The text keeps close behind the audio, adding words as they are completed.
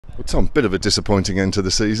Well, Tom, bit of a disappointing end to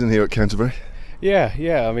the season here at Canterbury. Yeah.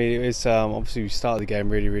 I mean, it was obviously we started the game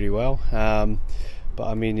really, really well. But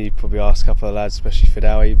I mean, you probably asked a couple of lads, especially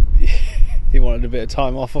Fidel, he wanted a bit of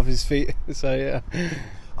time off his feet. So yeah.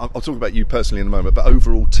 I'll talk about you personally in a moment, but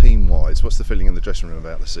overall, team-wise, what's the feeling in the dressing room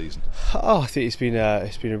about the season? I think it's been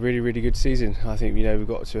a really, really good season. I think we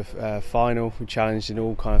got to a final. We challenged in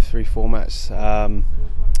all kind of three formats.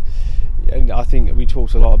 And I think we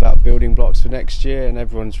talked a lot about building blocks for next year, and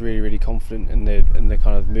everyone's really, really confident, and the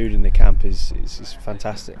kind of mood in the camp is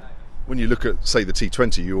fantastic. When you look at, say, the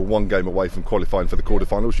T20, you were one game away from qualifying for the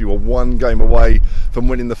quarterfinals. You were one game away from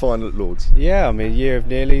winning the final at Lords. Yeah, I mean, year of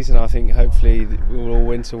nearlies, and I think hopefully we'll all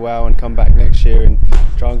winter well and come back next year and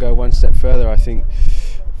try and go one step further. I think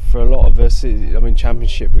for a lot of us,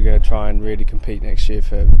 Championship, we're going to try and really compete next year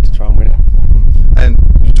to try and win it. And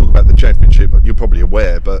you talk about the Championship, you're probably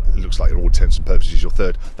aware, but it looks like in all intents and purposes you're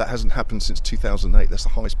third. That hasn't happened since 2008. That's the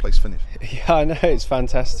highest place finish. Yeah, I know, it's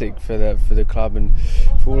fantastic for the club and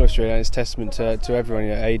for all of us really, and it's testament to everyone.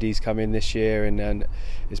 AD's come in this year and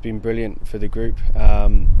it's been brilliant for the group,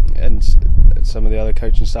 and some of the other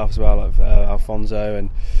coaching staff as well, like Alfonso, and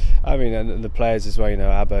I mean, and the players as well.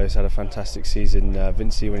 Abo's had a fantastic season.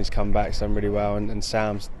 Vincey, when he's come back, has done really well, and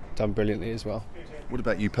Sam's done brilliantly as well. What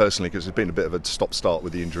about you personally? Because it's been a bit of a stop-start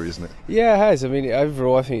with the injury, isn't it? Yeah, it has. I mean,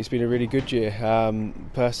 overall, I think it's been a really good year,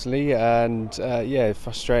 personally, and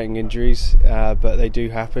frustrating injuries, but they do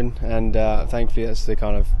happen, and thankfully that's the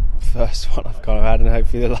kind of first one I've kind of had, and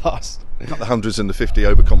hopefully the last. Got the hundreds and the 50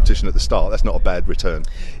 over competition at the start. That's not a bad return.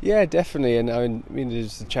 Yeah, definitely. And I mean,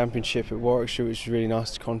 there's the championship at Warwickshire, which is really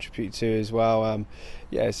nice to contribute to as well.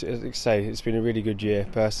 As I say, it's been a really good year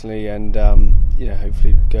personally, and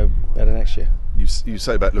hopefully go better next year. You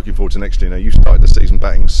say about looking forward to next year. Now, you started the season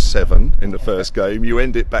batting 7 in the first game. You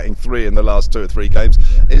end it batting 3 in the last 2 or 3 games.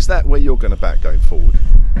 Is that where you're going to bat going forward?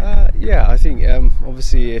 I think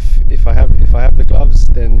obviously if I have the gloves,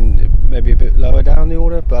 then maybe a bit lower down the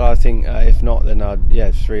order. But I think if not, then I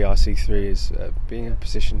see 3 as being in a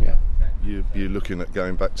position. Yeah. You're looking at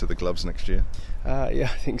going back to the gloves next year? I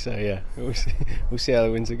think so. Yeah, we'll see how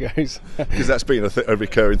the winter goes. Because that's been a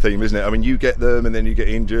recurring theme, isn't it? I mean, you get them and then you get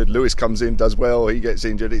injured. Lewis comes in, does well, he gets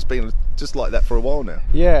injured. It's been just like that for a while now.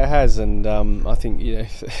 Yeah, it has, and I think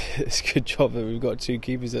it's a good job that we've got 2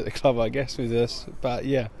 keepers at the club, I guess, with us. But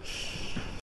yeah.